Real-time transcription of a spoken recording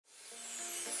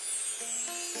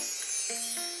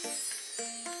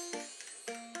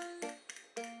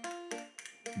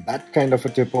that kind of a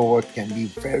tip over can be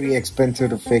very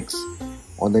expensive to fix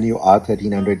on the new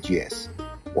R1300 GS.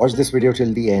 Watch this video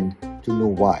till the end to know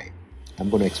why. I'm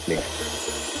going to explain it.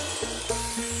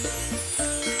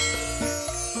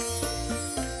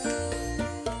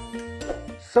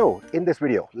 So in this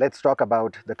video, let's talk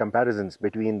about the comparisons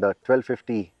between the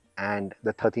 1250 and the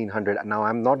 1300. Now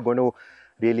I'm not going to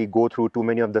really go through too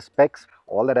many of the specs.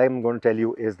 All that I'm going to tell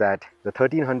you is that the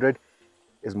 1300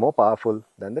 is more powerful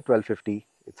than the 1250.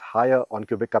 It's higher on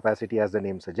cubic capacity as the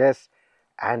name suggests,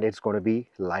 and it's going to be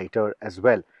lighter as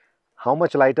well. How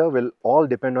much lighter will all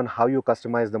depend on how you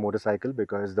customize the motorcycle,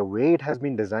 because the way it has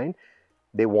been designed,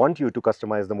 they want you to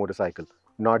customize the motorcycle,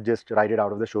 not just ride it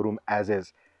out of the showroom as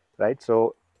is, right?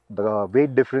 So the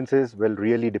weight differences will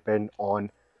really depend on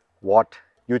what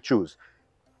you choose.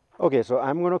 Okay, so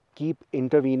I'm going to keep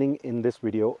intervening in this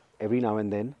video every now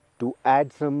and then to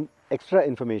add some extra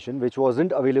information which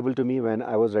wasn't available to me when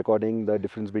I was recording the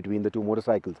difference between the two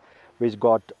motorcycles, which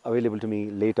got available to me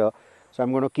later. So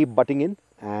I'm going to keep butting in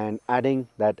and adding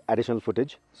that additional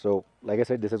footage. So like I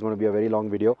said, this is going to be a very long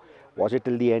video. Watch it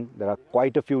till the end. There are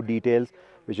quite a few details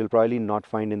which you'll probably not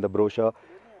find in the brochure.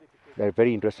 They're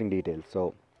very interesting details.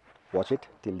 So watch it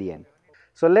till the end.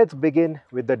 So let's begin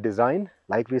with the design.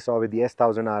 Like we saw with the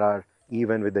S1000RR,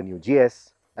 even with the new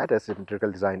GS, that asymmetrical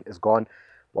design is gone.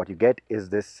 What you get is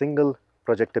this single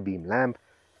projector beam lamp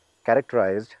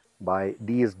characterized by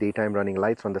these daytime running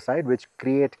lights on the side, which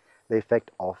create the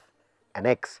effect of an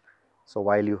X. So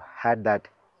while you had that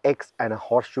X and a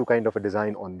horseshoe kind of a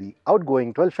design on the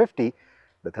outgoing 1250,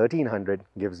 the 1300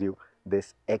 gives you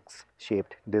this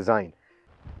X-shaped design.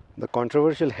 The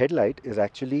controversial headlight is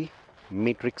actually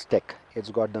matrix tech.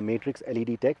 It's got the matrix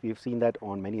LED tech. We've seen that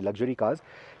on many luxury cars.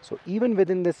 So even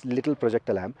within this little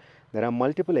projector lamp, there are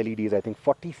multiple LEDs, I think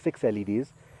 46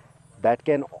 LEDs, that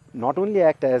can not only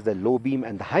act as the low beam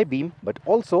and the high beam, but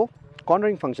also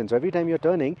cornering function. So every time you're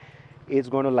turning, it's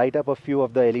going to light up a few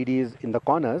of the LEDs in the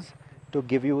corners to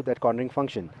give you that cornering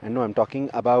function. And no, I'm talking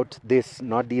about this,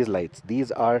 not these lights.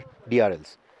 These are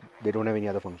DRLs. They don't have any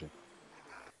other function.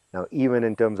 Now, even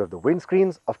in terms of the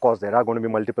windscreens, of course, there are going to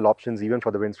be multiple options even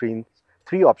for the windscreens.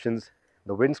 3 options.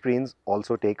 The windscreens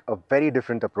also take a very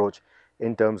different approach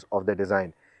in terms of the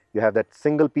design. You have that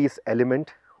single piece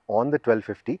element on the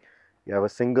 1250. You have a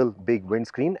single big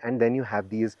windscreen, and then you have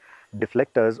these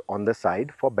deflectors on the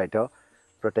side for better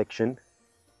protection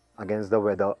against the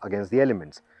weather, against the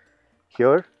elements.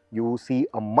 Here you see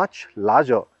a much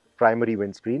larger primary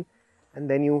windscreen, and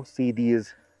then you see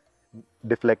these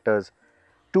deflectors,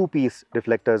 2-piece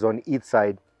deflectors on each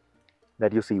side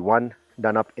that you see, one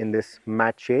done up in this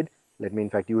matte shade. Let me in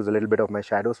fact use a little bit of my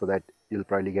shadow so that you'll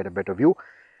probably get a better view,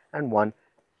 and one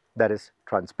that is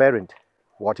transparent.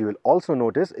 What you will also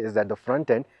notice is that the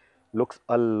front end looks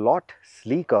a lot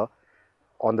sleeker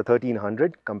on the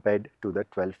 1300 compared to the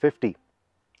 1250.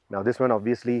 Now this one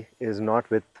obviously is not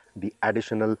with the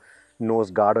additional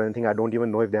nose guard or anything. I don't even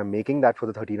know if they are making that for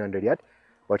the 1300 yet,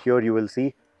 but here you will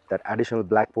see that additional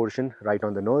black portion right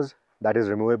on the nose. That is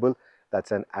removable.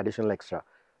 That's an additional extra,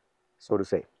 so to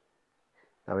say.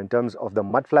 Now in terms of the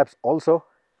mud flaps also,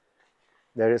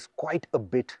 there is quite a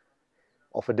bit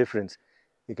of a difference.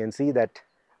 You can see that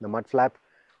the mud flap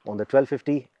on the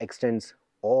 1250 extends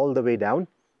all the way down,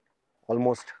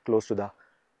 almost close to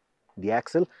the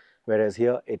axle, whereas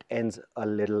here it ends a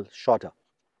little shorter.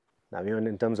 Now even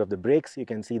in terms of the brakes, you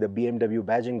can see the BMW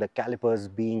badging, the calipers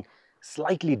being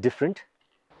slightly different.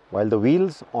 While the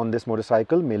wheels on this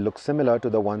motorcycle may look similar to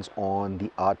the ones on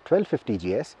the R1250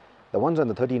 GS, the ones on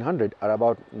the 1300 are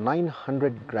about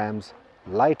 900 grams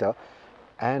lighter,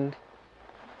 and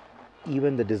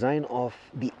even the design of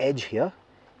the edge here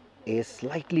is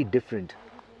slightly different.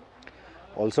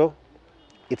 Also,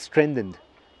 it's strengthened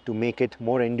to make it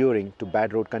more enduring to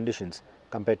bad road conditions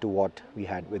compared to what we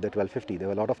had with the 1250. There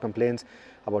were a lot of complaints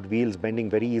about wheels bending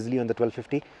very easily on the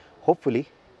 1250. Hopefully,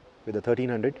 with the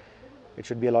 1300, it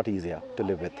should be a lot easier to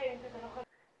live with.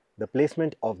 The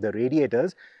placement of the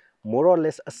radiators, more or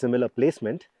less a similar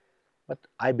placement, but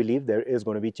I believe there is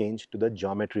going to be change to the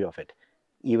geometry of it.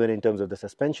 Even in terms of the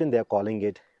suspension, they are calling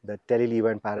it the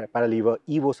telelever and paralever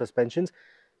Evo suspensions.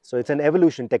 So it's an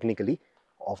evolution technically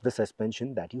of the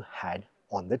suspension that you had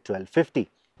on the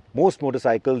 1250. Most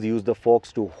motorcycles use the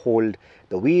forks to hold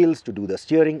the wheels, to do the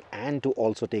steering, and to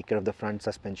also take care of the front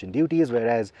suspension duties,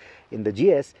 whereas in the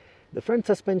GS, the front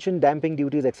suspension, damping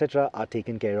duties, etc. are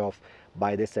taken care of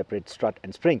by the separate strut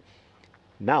and spring.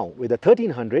 Now, with the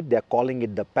 1300, they are calling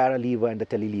it the paralever and the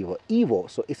telelever Evo.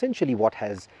 So essentially what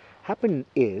has happened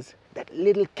is that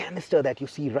little canister that you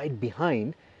see right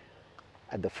behind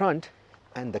at the front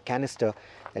and the canister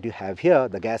that you have here,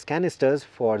 the gas canisters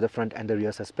for the front and the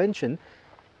rear suspension,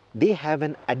 they have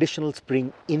an additional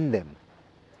spring in them.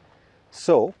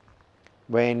 So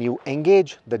when you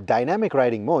engage the dynamic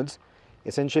riding modes,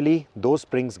 essentially those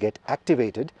springs get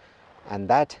activated, and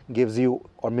that gives you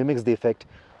or mimics the effect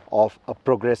of a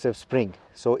progressive spring.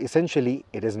 So essentially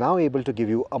it is now able to give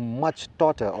you a much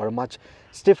tauter or a much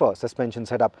stiffer suspension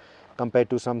setup compared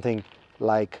to something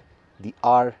like the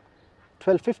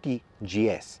R1250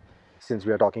 GS. Since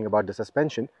we are talking about the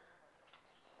suspension,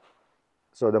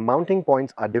 so the mounting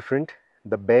points are different.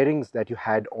 The bearings that you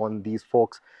had on these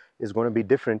forks is going to be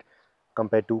different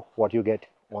compared to what you get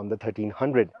on the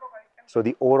 1300. So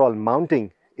the overall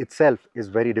mounting itself is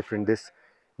very different. This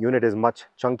unit is much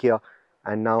chunkier,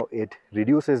 and now it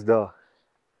reduces the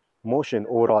motion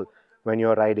overall when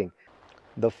you're riding.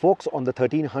 The forks on the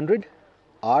 1300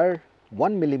 are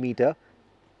 1 millimeter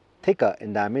thicker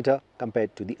in diameter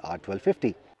compared to the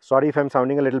R1250. Sorry if I'm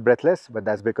sounding a little breathless, but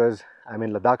that's because I'm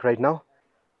in Ladakh right now.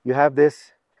 You have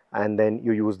this, and then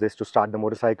you use this to start the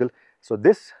motorcycle. So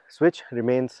this switch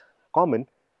remains common,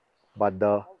 but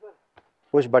the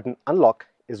push button unlock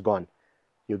is gone.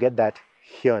 You get that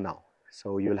here now.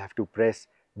 So you'll have to press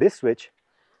this switch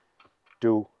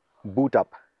to boot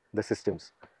up the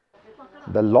systems.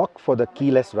 The lock for the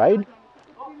keyless ride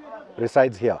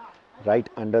resides here, right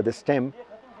under the stem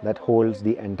that holds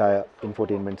the entire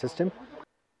infotainment system.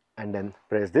 And then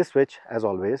press this switch as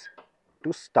always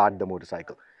to start the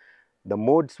motorcycle. The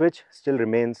mode switch still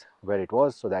remains where it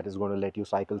was, so that is going to let you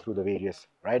cycle through the various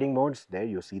riding modes. There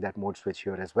you see that mode switch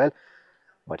here as well.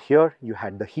 But here you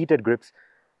had the heated grips.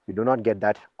 You do not get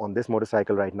that on this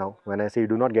motorcycle right now. When I say you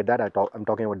do not get that, I'm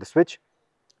talking about the switch.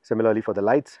 Similarly for the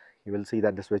lights, you will see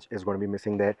that the switch is going to be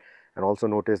missing there. And also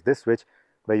notice this switch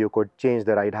where you could change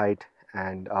the ride height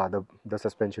and the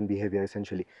suspension behavior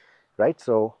essentially, right?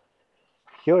 So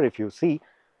here if you see,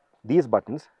 these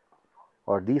buttons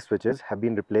or these switches have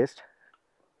been replaced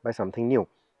by something new.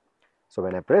 So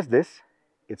when I press this,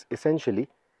 it's essentially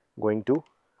going to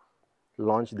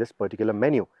launch this particular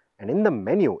menu, and in the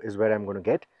menu is where I'm going to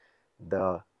get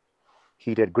the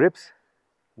heated grips.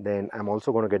 Then I'm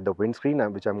also going to get the windscreen,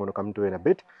 which I'm going to come to in a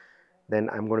bit. Then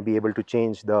I'm going to be able to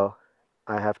change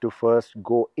I have to first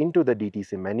go into the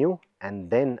DTC menu, and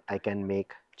then I can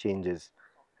make changes,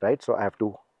 right? So I have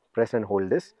to press and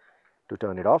hold this to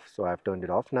turn it off. So I've turned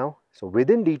it off now. So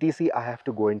within DTC, I have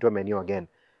to go into a menu again.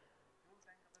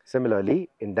 Similarly,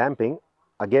 in damping,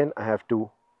 again I have to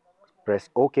press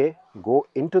OK, go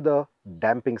into the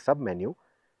damping sub-menu,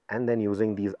 and then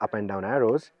using these up and down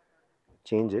arrows,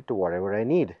 change it to whatever I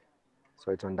need.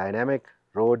 So it's on dynamic,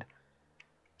 road.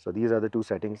 So these are the two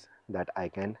settings that I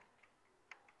can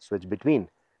switch between.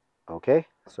 Okay,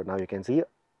 so now you can see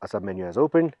a sub-menu has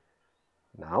opened.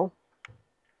 Now,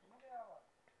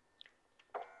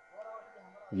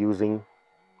 using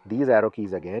these arrow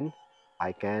keys again,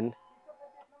 I can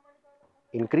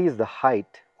increase the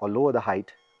height or lower the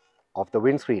height of the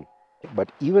windscreen.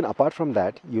 But even apart from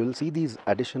that, you'll see these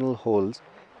additional holes.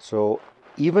 So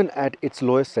even at its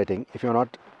lowest setting, if you're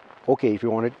not okay, if you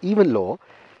want it even lower,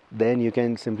 then you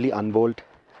can simply unbolt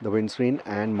the windscreen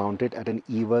and mount it at an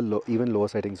even lower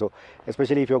setting. So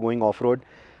especially if you're going off-road,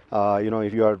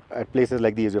 if you are at places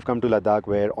like these, you've come to Ladakh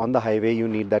where on the highway you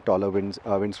need that taller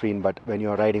windscreen, but when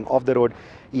you're riding off the road,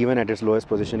 even at its lowest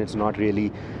position, it's not really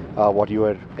what you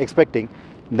are expecting.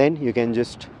 Then you can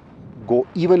just go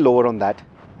even lower on that,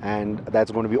 and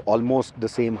that's going to be almost the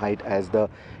same height as the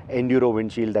Enduro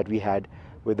windshield that we had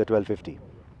with the 1250.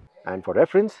 And for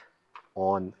reference,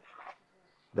 on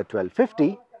the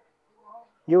 1250,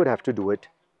 you would have to do it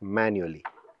manually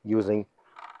using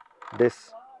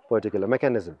this particular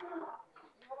mechanism.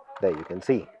 There you can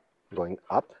see going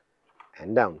up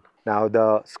and down. Now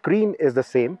the screen is the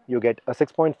same. You get a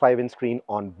 6.5-inch screen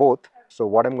on both. So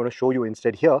what I'm going to show you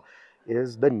instead here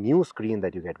is the new screen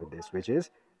that you get with this, which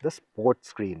is the sport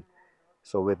screen.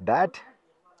 So with that,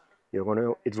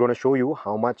 it's going to show you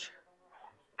how much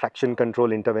traction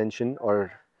control intervention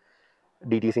or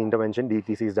DTC intervention.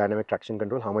 DTC is dynamic traction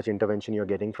control, how much intervention you're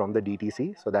getting from the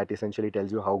DTC. So that essentially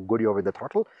tells you how good you're with the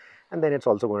throttle. And then it's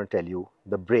also going to tell you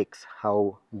the brakes,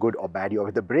 how good or bad you're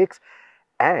with the brakes.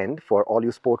 And for all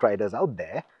you sport riders out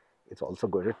there, it's also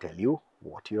going to tell you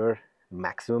what your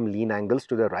maximum lean angles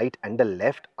to the right and the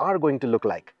left are going to look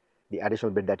like. The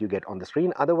additional bit that you get on the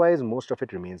screen. Otherwise, most of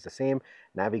it remains the same.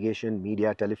 Navigation,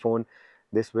 media, telephone.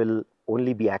 This will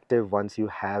only be active once you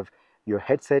have your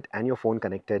headset and your phone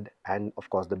connected, and of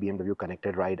course the BMW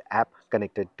Connected Ride app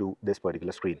connected to this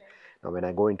particular screen. Now when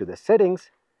I go into the settings,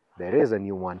 there is a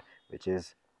new one, which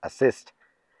is Assist.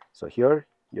 So here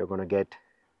you're going to get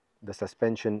the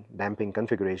suspension damping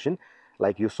configuration.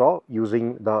 Like you saw,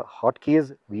 using the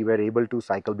hotkeys, we were able to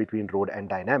cycle between road and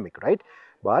dynamic, right?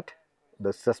 But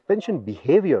the suspension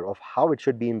behavior of how it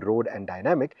should be in road and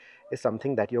dynamic is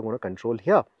something that you're going to control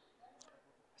here.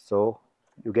 So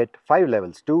you get 5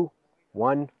 levels: 2,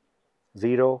 1,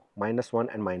 0, -1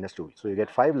 and -2. So you get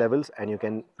 5 levels and you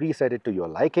can preset it to your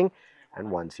liking.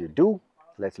 And once you do,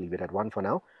 let's leave it at 1 for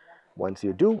now. Once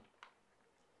you do,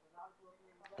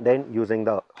 then using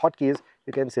the hotkeys,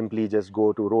 you can simply just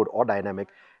go to road or dynamic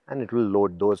and it will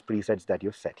load those presets that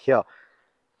you've set here.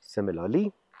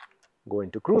 Similarly, go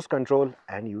into cruise control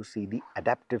and you see the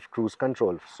adaptive cruise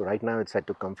control. So right now it's set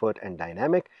to comfort and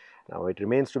dynamic. Now it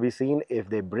remains to be seen if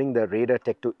they bring the radar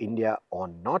tech to India or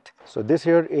not. So this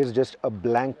here is just a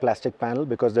blank plastic panel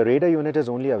because the radar unit is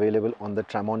only available on the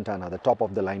Tramontana, the top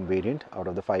of the line variant out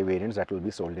of the 5 variants that will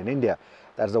be sold in India.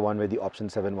 That's the one with the option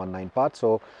 719 part.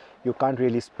 So you can't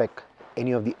really spec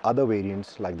any of the other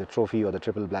variants like the Trophy or the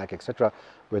Triple Black, etc.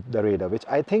 with the radar, which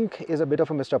I think is a bit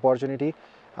of a missed opportunity.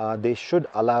 They should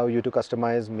allow you to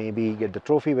customize, maybe get the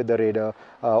Trophy with the radar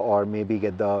or maybe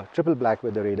get the Triple Black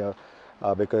with the radar,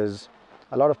 because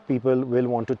a lot of people will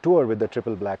want to tour with the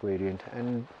Triple Black variant,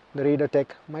 and the radar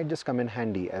tech might just come in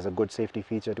handy as a good safety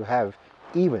feature to have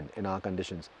even in our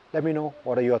conditions. Let me know,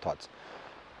 what are your thoughts?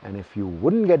 And if you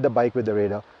wouldn't get the bike with the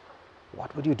radar,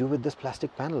 what would you do with this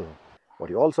plastic panel? What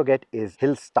you also get is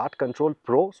Hill Start Control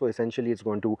Pro. So essentially it's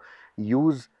going to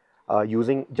use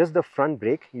using just the front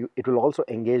brake, it will also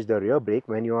engage the rear brake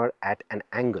when you are at an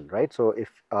angle, right? So if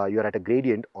you're at a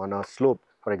gradient on a slope,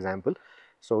 for example,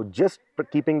 so just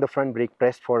keeping the front brake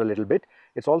pressed for a little bit,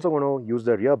 it's also going to use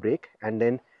the rear brake and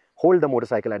then hold the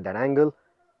motorcycle at that angle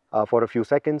for a few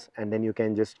seconds, and then you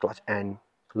can just clutch and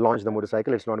launch the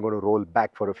motorcycle. It's not going to roll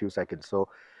back for a few seconds. So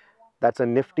that's a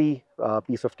nifty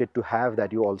piece of kit to have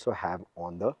that you also have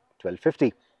on the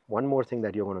 1250. One more thing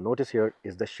that you're going to notice here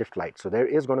is the shift light. So there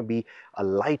is going to be a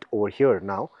light over here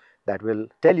now that will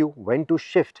tell you when to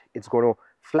shift. It's going to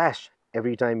flash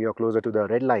every time you're closer to the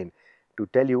red line to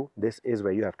tell you this is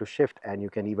where you have to shift, and you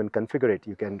can even configure it.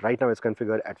 You can, right now it's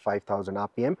configured at 5000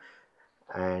 RPM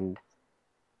and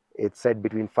it's set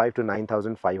between 5 to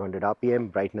 9500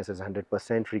 RPM. Brightness is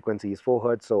 100%, frequency is 4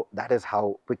 Hz. So that is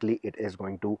how quickly it is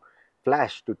going to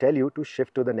flash to tell you to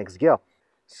shift to the next gear.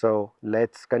 So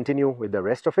let's continue with the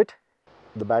rest of it.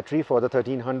 The battery for the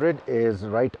 1300 is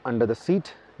right under the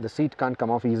seat. The seat can't come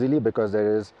off easily because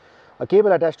there is a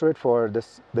cable attached to it for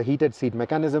the heated seat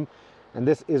mechanism, and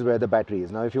this is where the battery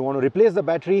is. Now if you want to replace the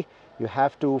battery, you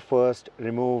have to first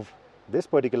remove this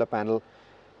particular panel,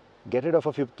 get rid of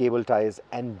a few cable ties,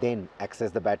 and then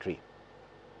access the battery.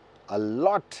 A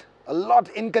lot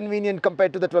inconvenient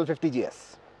compared to the 1250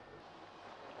 GS.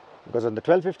 Because on the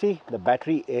 1250, the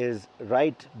battery is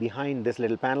right behind this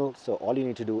little panel. So all you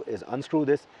need to do is unscrew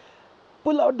this,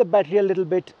 pull out the battery a little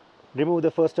bit, remove the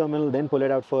first terminal, then pull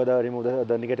it out further, remove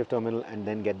the negative terminal, and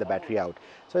then get the battery out.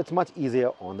 So it's much easier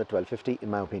on the 1250 in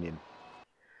my opinion.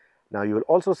 Now you will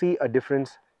also see a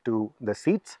difference to the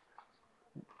seats.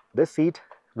 This seat,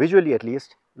 visually at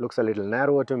least, looks a little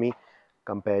narrower to me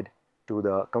compared to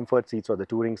the comfort seats or the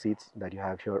touring seats that you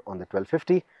have here on the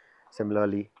 1250.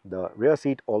 Similarly, the rear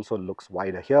seat also looks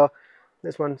wider here.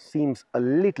 This one seems a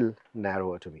little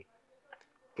narrower to me.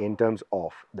 In terms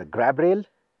of the grab rail,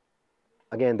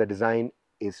 again, the design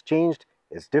is changed,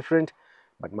 is different,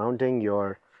 but mounting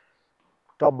your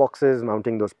top boxes,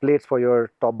 mounting those plates for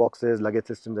your top boxes, luggage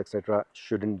systems, etc.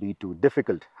 shouldn't be too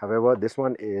difficult. However, this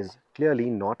one is clearly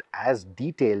not as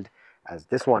detailed as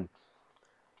this one.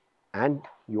 And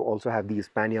you also have these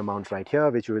pannier mounts right here,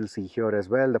 which you will see here as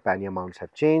well. The pannier mounts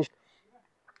have changed.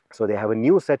 So they have a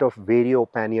new set of Vario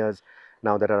panniers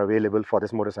now that are available for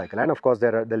this motorcycle. And of course,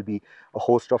 there'll be a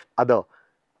host of other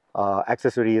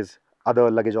accessories, other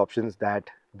luggage options that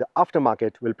the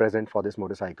aftermarket will present for this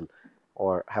motorcycle,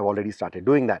 or have already started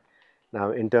doing that.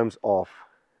 Now, in terms of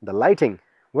the lighting,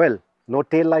 well, no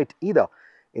tail light either,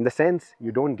 in the sense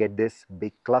you don't get this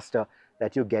big cluster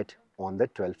that you get on the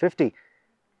 1250.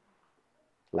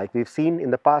 Like we've seen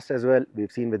in the past as well,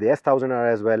 we've seen with the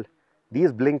S1000R as well,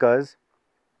 these blinkers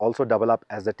also double up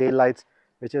as the tail lights,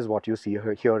 which is what you see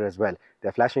here as well.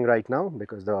 They're flashing right now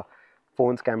because the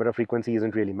phone's camera frequency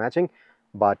isn't really matching,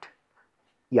 but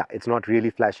yeah, it's not really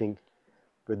flashing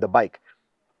with the bike.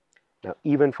 Now,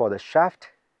 even for the shaft,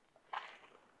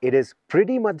 it is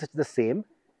pretty much the same,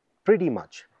 pretty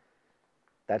much.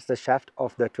 That's the shaft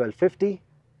of the 1250.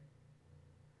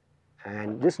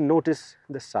 And just notice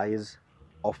the size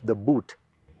of the boot.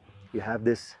 You have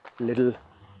this little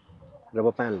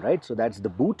rubber panel, right? So that's the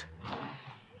boot,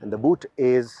 and the boot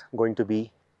is going to be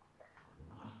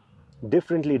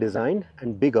differently designed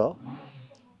and bigger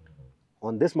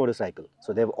on this motorcycle.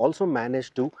 So they've also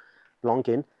managed to plonk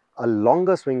in a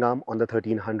longer swing arm on the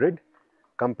 1300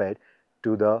 compared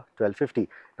to the 1250.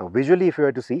 Now visually, if you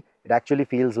were to see, it actually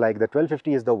feels like the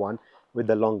 1250 is the one with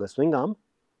the longer swing arm,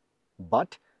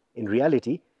 but in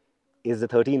reality is the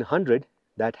 1300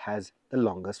 that has the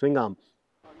longer swing arm.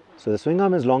 So the swing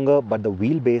arm is longer, but the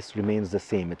wheelbase remains the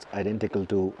same. It's identical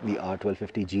to the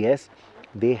R1250 GS.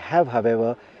 They have,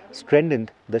 however,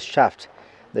 strengthened the shaft.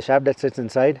 The shaft that sits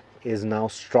inside is now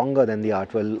stronger than the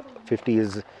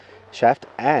R1250's shaft,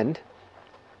 and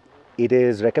it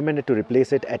is recommended to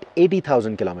replace it at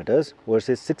 80,000 kilometers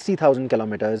versus 60,000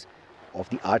 kilometers of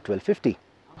the R1250.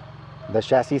 The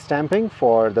chassis stamping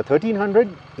for the 1300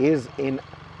 is in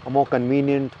a more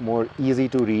convenient, more easy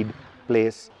to read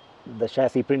place. The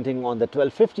chassis printing on the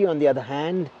 1250, on the other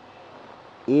hand,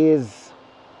 is,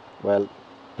 well,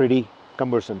 pretty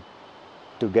cumbersome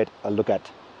to get a look at.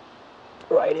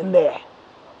 Right in there.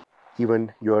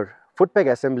 Even your foot peg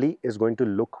assembly is going to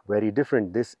look very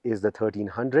different. This is the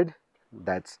 1300.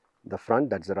 That's the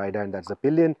front, that's the rider, and that's the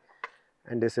pillion.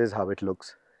 And this is how it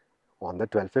looks on the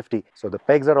 1250. So the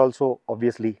pegs are also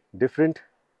obviously different,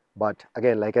 but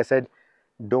again, like I said,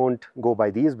 don't go by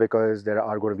these because there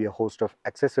are going to be a host of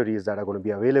accessories that are going to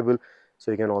be available,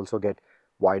 so you can also get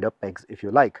wider pegs if you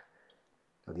like.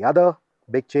 Now the other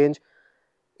big change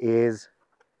is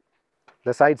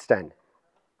the side stand.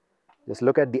 Just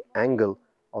look at the angle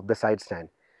of the side stand.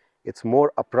 It's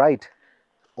more upright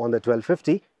on the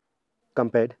 1250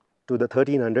 compared to the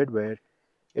 1300, where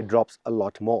it drops a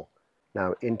lot more.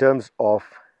 Now in terms of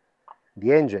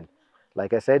the engine,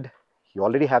 like I said, you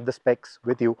already have the specs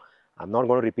with you. I'm not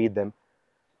going to repeat them,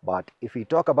 but if we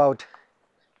talk about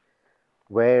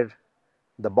where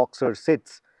the boxer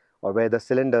sits or where the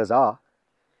cylinders are,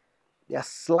 they are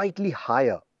slightly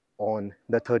higher on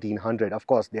the 1300. Of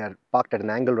course, they are parked at an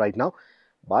angle right now,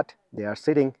 but they are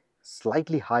sitting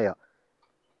slightly higher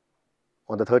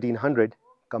on the 1300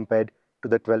 compared to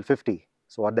the 1250.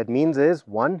 So what that means is,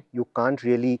 one, you can't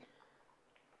really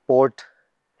port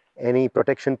any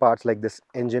protection parts like this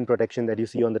engine protection that you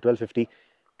see on the 1250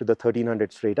 to the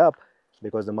 1300 straight up,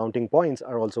 because the mounting points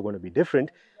are also going to be different.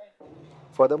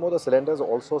 Furthermore, the cylinders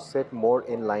also sit more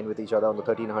in line with each other on the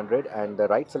 1300, and the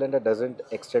right cylinder doesn't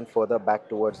extend further back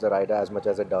towards the rider as much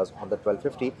as it does on the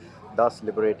 1250, thus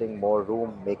liberating more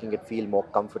room, making it feel more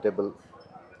comfortable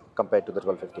compared to the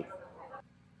 1250.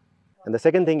 And the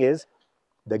second thing is,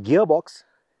 the gearbox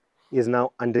is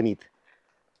now underneath.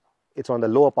 It's on the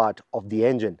lower part of the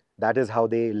engine. That is how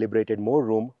they liberated more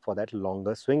room for that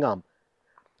longer swing arm.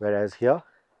 Whereas here,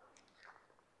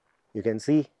 you can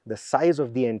see the size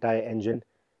of the entire engine.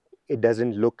 It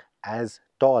doesn't look as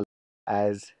tall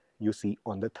as you see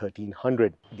on the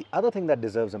 1300. The other thing that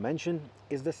deserves a mention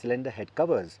is the cylinder head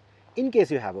covers. In case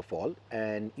you have a fall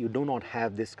and you do not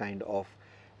have this kind of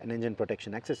an engine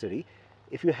protection accessory,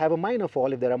 if you have a minor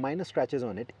fall, if there are minor scratches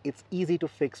on it, it's easy to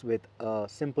fix with a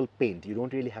simple paint. You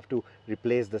don't really have to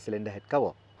replace the cylinder head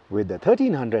cover. With the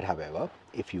 1300, however,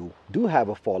 if you do have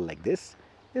a fall like this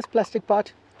plastic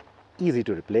part, easy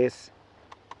to replace.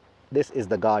 This is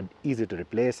the guard, easy to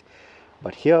replace.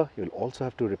 But here you'll also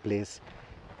have to replace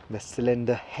the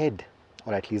cylinder head,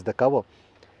 or at least the cover,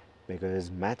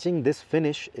 because matching this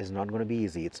finish is not going to be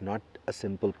easy. It's not a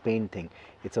simple paint thing.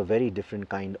 It's a very different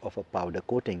kind of a powder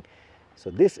coating. So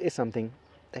this is something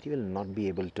that you will not be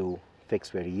able to fix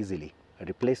very easily. A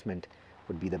replacement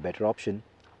would be the better option,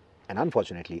 and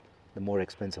unfortunately the more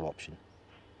expensive option.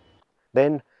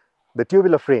 Then the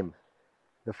tubular frame,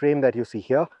 the frame that you see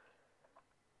here,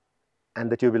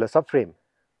 and the tubular subframe,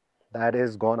 that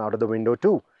is gone out of the window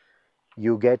too.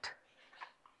 You get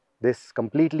this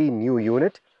completely new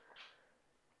unit.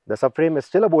 The subframe is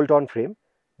still a bolt-on frame,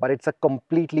 but it's a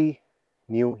completely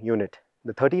new unit.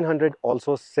 The 1300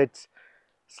 also sits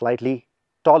slightly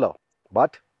taller,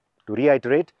 but to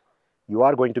reiterate, you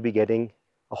are going to be getting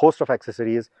a host of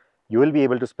accessories. You will be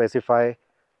able to specify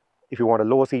if you want a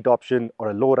low seat option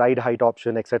or a low ride height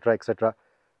option, etc.,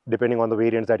 depending on the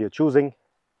variants that you're choosing.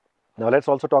 Now let's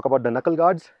also talk about the knuckle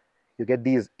guards. You get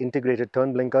these integrated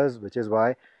turn blinkers, which is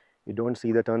why you don't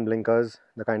see the turn blinkers,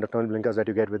 the kind of turn blinkers that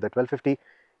you get with the 1250.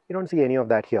 You don't see any of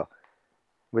that here,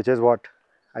 which is what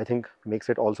I think makes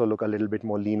it also look a little bit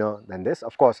more leaner than this.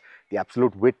 Of course, the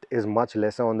absolute width is much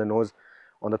lesser on the nose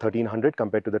on the 1300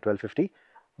 compared to the 1250.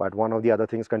 But one of the other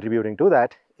things contributing to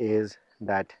that is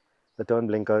that the turn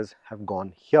blinkers have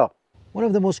gone here. One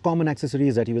of the most common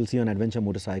accessories that you will see on adventure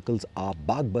motorcycles are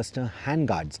barkbuster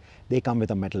handguards. They come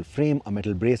with a metal frame, a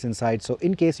metal brace inside, so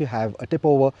in case you have a tip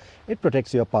over, it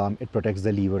protects your palm, it protects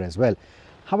the lever as well.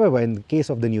 However, in the case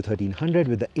of the new 1300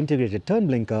 with the integrated turn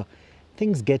blinker,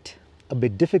 things get a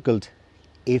bit difficult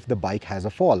if the bike has a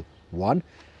fall. One,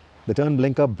 the turn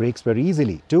blinker breaks very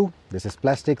easily. Two, this is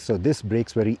plastic, so this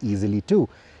breaks very easily too,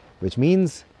 which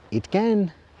means it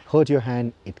can hurt your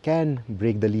hand, it can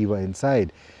break the lever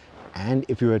inside. And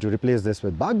if you were to replace this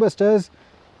with barkbusters,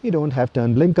 you don't have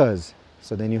turn blinkers.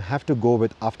 So then you have to go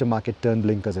with aftermarket turn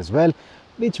blinkers as well,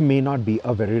 which may not be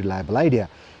a very reliable idea.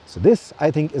 So this,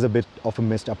 I think, is a bit of a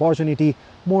missed opportunity.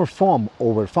 More form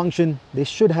over function. They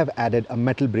should have added a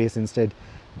metal brace instead.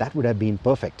 That would have been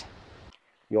perfect.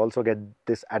 You also get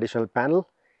this additional panel.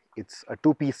 It's a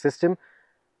two-piece system,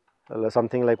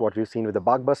 something like what we've seen with the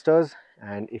barkbusters.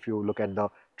 And if you look at the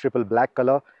triple black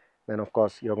color, then of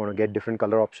course you're going to get different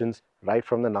color options, right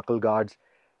from the knuckle guards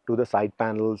to the side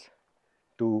panels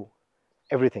to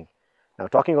everything. Now,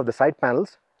 talking of the side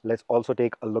panels, let's also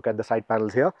take a look at the side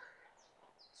panels here.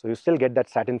 So you still get that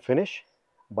satin finish,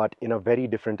 but in a very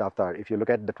different avatar. If you look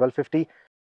at the 1250,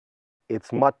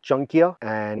 it's much chunkier,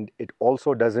 and it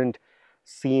also doesn't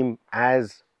seem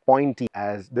as pointy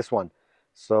as this one.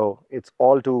 So it's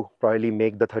all to probably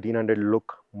make the 1300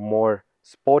 look more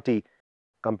sporty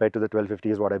compared to the 1250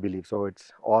 is what I believe. So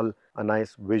it's all a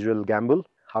nice visual gamble.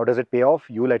 How does it pay off?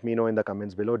 You let me know in the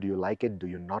comments below. Do you like it? Do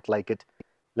you not like it?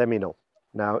 Let me know.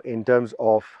 Now, in terms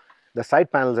of the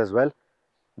side panels as well,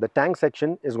 the tank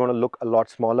section is going to look a lot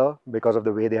smaller because of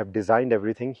the way they have designed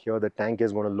everything. Here the tank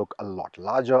is going to look a lot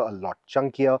larger, a lot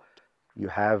chunkier. You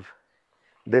have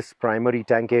this primary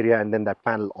tank area and then that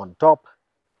panel on top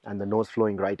and the nose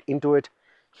flowing right into it.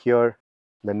 Here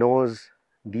the nose,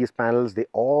 these panels, they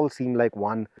all seem like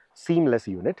one seamless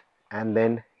unit, and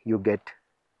then you get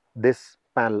this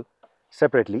panel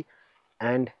separately,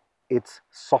 and it's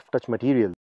soft touch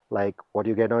material like what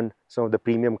you get on some of the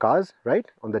premium cars, right,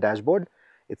 on the dashboard.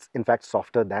 It's in fact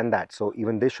softer than that. So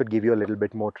even this should give you a little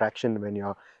bit more traction when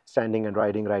you're standing and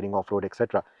riding off-road,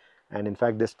 etc. And in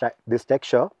fact, this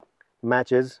texture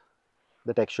matches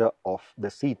the texture of the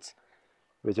seats,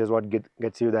 which is what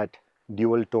gets you that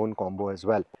dual tone combo as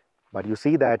well. But you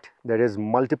see that there is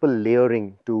multiple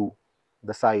layering to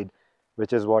the side,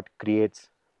 which is what creates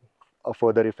a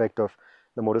further effect of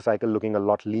the motorcycle looking a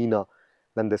lot leaner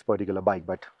than this particular bike.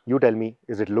 But you tell me,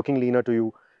 is it looking leaner to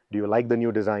you? Do you like the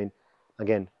new design?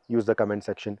 Again, use the comment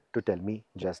section to tell me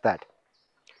just that.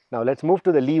 Now let's move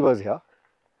to the levers here.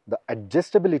 The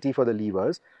adjustability for the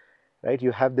levers, right?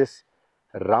 You have this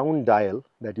round dial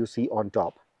that you see on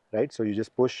top, right? So you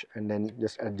just push and then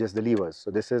just adjust the levers.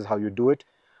 So this is how you do it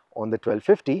on the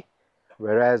 1250,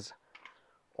 whereas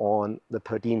on the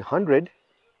 1300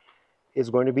 is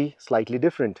going to be slightly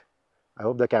different. I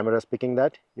hope the camera is picking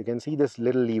that. You can see this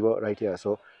little lever right here.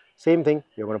 So same thing,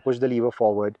 you're going to push the lever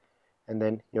forward and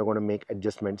then you're going to make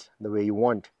adjustments the way you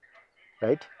want,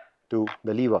 right, to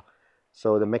the lever.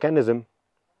 So the mechanism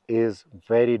is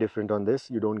very different on this.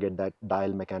 You don't get that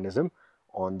dial mechanism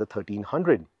on the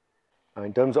 1300. Now,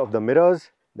 in terms of the mirrors,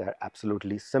 they're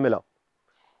absolutely similar.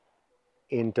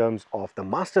 In terms of the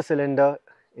master cylinder,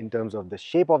 in terms of the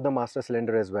shape of the master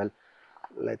cylinder as well,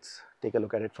 let's take a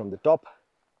look at it from the top.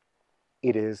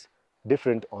 It is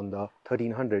different on the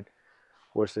 1300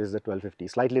 versus the 1250.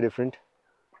 Slightly different,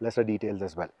 lesser details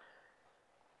as well.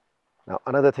 Now,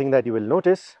 another thing that you will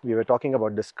notice, we were talking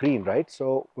about the screen, right?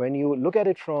 So when you look at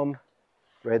it from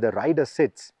where the rider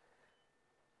sits,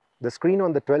 the screen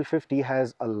on the 1250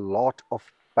 has a lot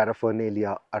of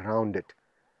paraphernalia around it.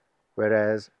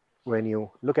 Whereas when you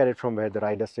look at it from where the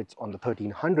rider sits on the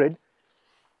 1300,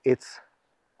 it's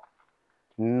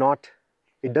not,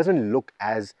 it doesn't look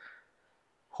as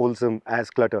wholesome,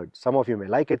 as cluttered. Some of you may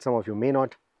like it, some of you may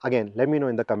not. Again, let me know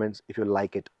in the comments if you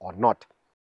like it or not.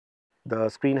 The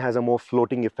screen has a more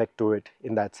floating effect to it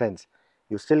in that sense.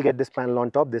 You still get this panel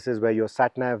on top. This is where your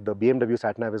sat nav, the BMW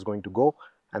sat nav, is going to go.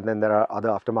 And then there are other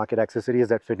aftermarket accessories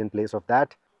that fit in place of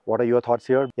that. What are your thoughts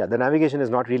here? Yeah, the navigation is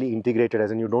not really integrated,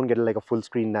 as in you don't get like a full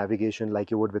screen navigation like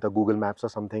you would with a Google Maps or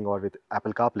something, or with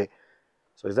Apple CarPlay.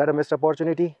 So is that a missed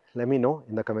opportunity? Let me know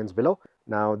in the comments below.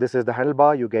 Now this is the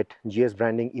handlebar. You get GS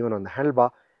branding even on the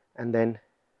handlebar. And then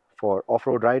for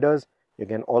off-road riders, you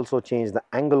can also change the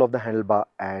angle of the handlebar,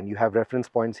 and you have reference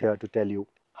points here to tell you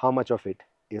how much of it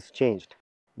is changed.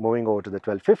 Moving over to the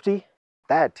 1250,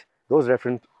 those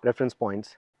reference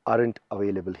points aren't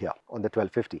available here on the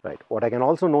 1250, right? What I can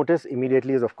also notice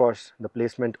immediately is, of course, the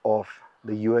placement of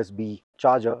the USB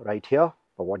charger right here.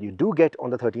 But what you do get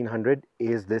on the 1300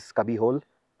 is this cubby hole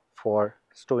for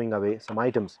stowing away some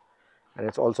items. And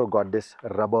it's also got this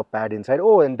rubber pad inside.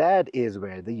 Oh, and that is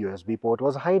where the USB port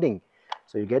was hiding.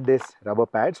 So you get this rubber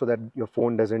pad so that your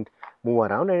phone doesn't move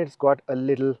around, and it's got a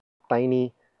little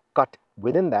tiny cut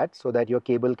within that so that your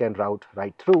cable can route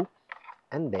right through,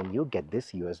 and then you get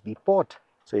this USB port.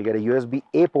 So you get a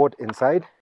USB-A port inside.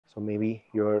 So maybe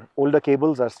your older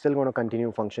cables are still going to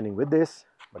continue functioning with this,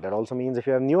 but that also means if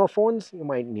you have newer phones, you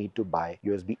might need to buy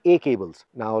USB-A cables.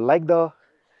 Now, like the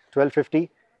 1250,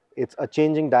 it's a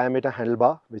changing diameter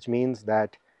handlebar, which means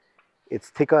that it's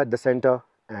thicker at the center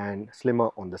and slimmer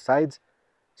on the sides.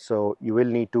 So you will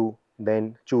need to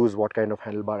then choose what kind of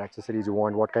handlebar accessories you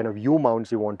want, what kind of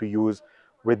U-mounts you want to use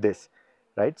with this,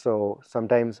 right? So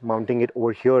sometimes mounting it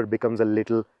over here becomes a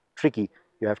little tricky.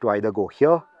 You have to either go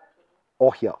here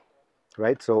or here,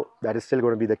 right? So that is still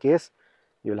going to be the case.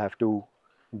 You'll have to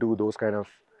do those kind of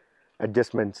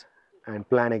adjustments and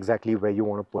plan exactly where you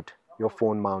want to put your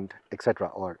phone mount, etc.,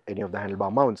 or any of the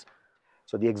handlebar mounts.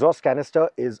 So the exhaust canister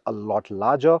is a lot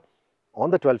larger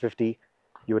on the 1250.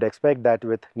 You would expect that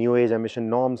with new age emission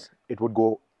norms, it would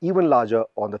go even larger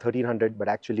on the 1300, but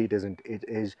actually it isn't. It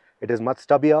is much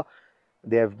stubbier.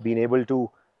 They have been able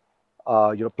to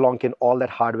plonk in all that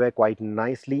hardware quite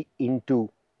nicely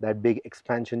into that big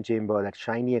expansion chamber, that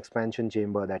shiny expansion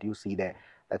chamber that you see there.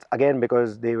 That's again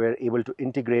because they were able to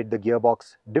integrate the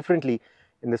gearbox differently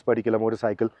in this particular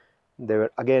motorcycle. They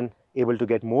were again able to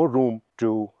get more room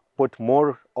to put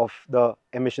more of the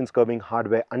emissions curbing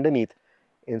hardware underneath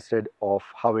instead of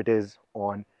how it is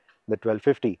on the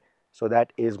 1250. So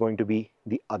that is going to be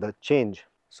the other change.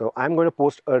 So I'm going to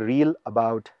post a reel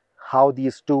about how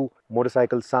these two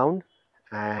motorcycles sound,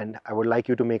 and I would like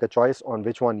you to make a choice on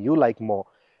which one you like more.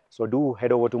 So do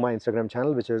head over to my Instagram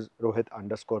channel, which is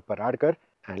Rohit_Paradkar,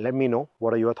 and let me know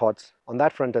what are your thoughts on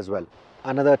that front as well.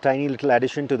 Another tiny little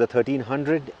addition to the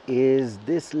 1300 is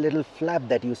this little flap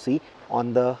that you see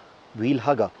on the wheel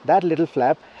hugger. That little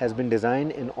flap has been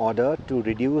designed in order to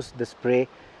reduce the spray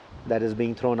that is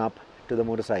being thrown up to the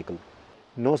motorcycle.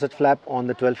 No such flap on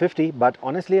the 1250, but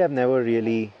honestly I've never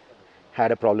really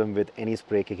had a problem with any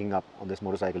spray kicking up on this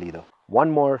motorcycle either. One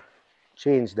more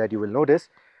change that you will notice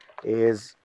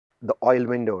is the oil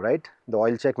window, right? The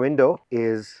oil check window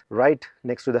is right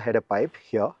next to the header pipe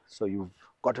here. So you've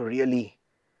got to really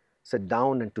sit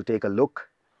down and to take a look.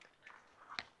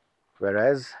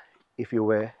 Whereas if you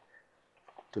were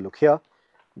to look here,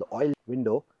 the oil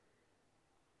window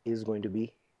is going to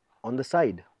be on the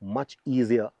side, much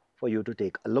easier for you to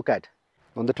take a look at.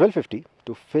 On the 1250,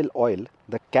 to fill oil,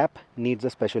 the cap needs a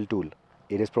special tool.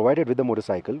 It is provided with the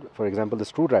motorcycle. For example, the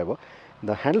screwdriver.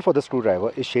 The handle for the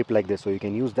screwdriver is shaped like this, so you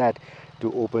can use that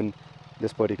to open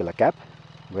this particular cap.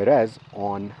 Whereas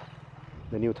on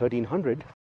the new 1300,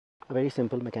 a very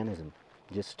simple mechanism.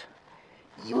 Just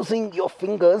using your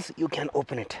fingers, you can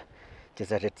open it.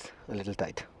 Just that it's a little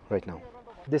tight right now.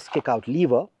 This kick out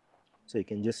lever, so you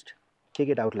can just kick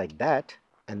it out like that,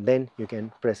 and then you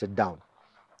can press it down.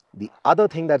 The other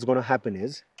thing that's going to happen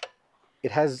is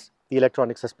it has the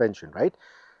electronic suspension, right?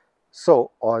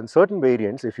 So on certain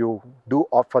variants, if you do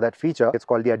opt for that feature, it's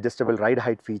called the adjustable ride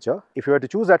height feature. If you were to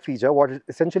choose that feature, what it's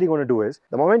essentially going to do is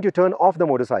the moment you turn off the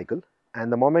motorcycle and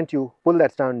the moment you pull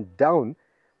that stand down,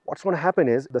 what's going to happen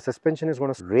is the suspension is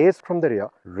going to raise from the rear,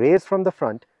 raise from the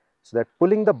front, so that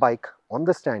pulling the bike on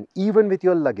the stand, even with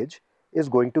your luggage, is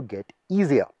going to get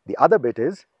easier. The other bit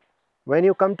is when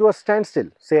you come to a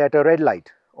standstill, say at a red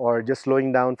light, or just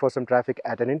slowing down for some traffic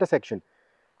at an intersection,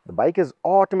 the bike is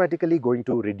automatically going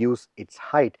to reduce its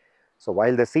height. So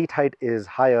while the seat height is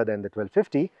higher than the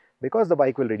 1250, because the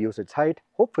bike will reduce its height,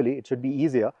 hopefully it should be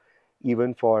easier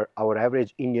even for our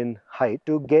average Indian height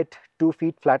to get 2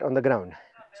 feet flat on the ground.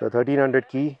 So 1300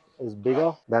 key is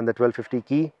bigger than the 1250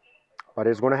 key, but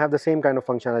it's going to have the same kind of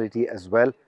functionality as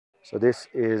well. So this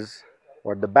is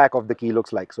what the back of the key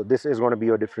looks like. So this is going to be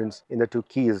your difference in the two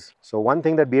keys. So one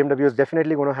thing that BMW is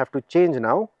definitely going to have to change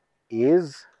now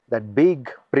is that big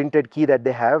printed key that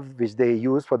they have, which they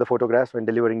use for the photographs when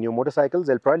delivering new motorcycles.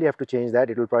 They'll probably have to change that.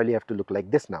 It will probably have to look like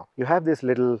this now. You have this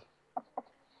little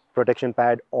protection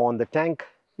pad on the tank.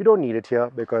 You don't need it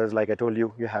here because, like I told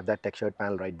you, you have that textured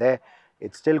panel right there.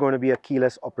 It's still going to be a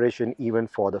keyless operation even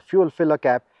for the fuel filler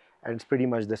cap, and it's pretty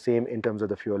much the same in terms of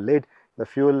the fuel lid. The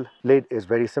fuel lid is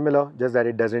very similar, just that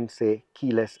it doesn't say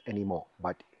keyless anymore,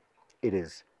 but it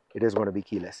is going to be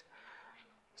keyless.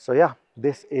 So yeah,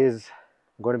 this is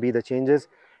going to be the changes.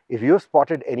 If you've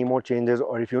spotted any more changes,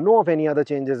 or if you know of any other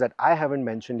changes that I haven't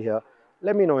mentioned here,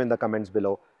 let me know in the comments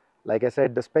below. Like I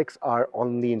said, the specs are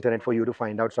on the internet for you to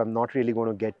find out, so I'm not really going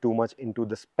to get too much into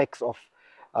the specs of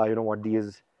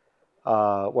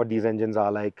what these engines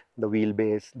are like, the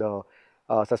wheelbase, the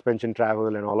suspension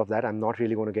travel and all of that. I'm not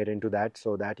really going to get into that,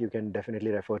 so that you can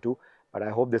definitely refer to. But I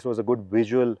hope this was a good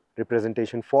visual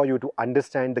representation for you to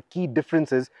understand the key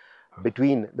differences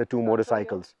between the two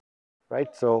motorcycles,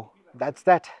 right? So that's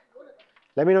that.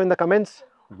 Let me know in the comments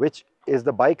which is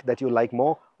the bike that you like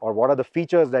more, or what are the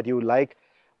features that you like,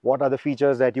 what are the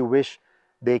features that you wish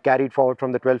they carried forward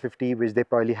from the 1250 which they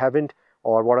probably haven't,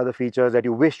 or what are the features that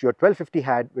you wish your 1250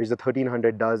 had which the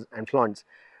 1300 does and flaunts,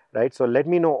 right? So let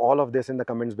me know all of this in the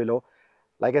comments below.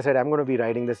 Like I said, I'm going to be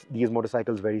riding these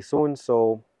motorcycles very soon,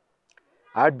 so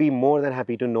I'd be more than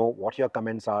happy to know what your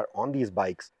comments are on these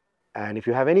bikes. And if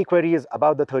you have any queries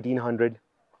about the 1300,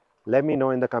 let me know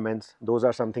in the comments. Those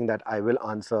are something that I will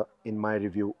answer in my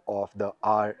review of the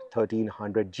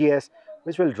R1300 GS,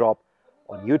 which will drop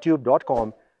on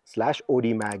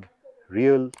youtube.com/odmag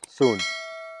real soon.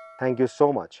 Thank you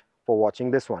so much for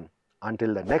watching this one.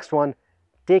 Until the next one,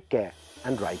 take care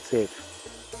and ride safe.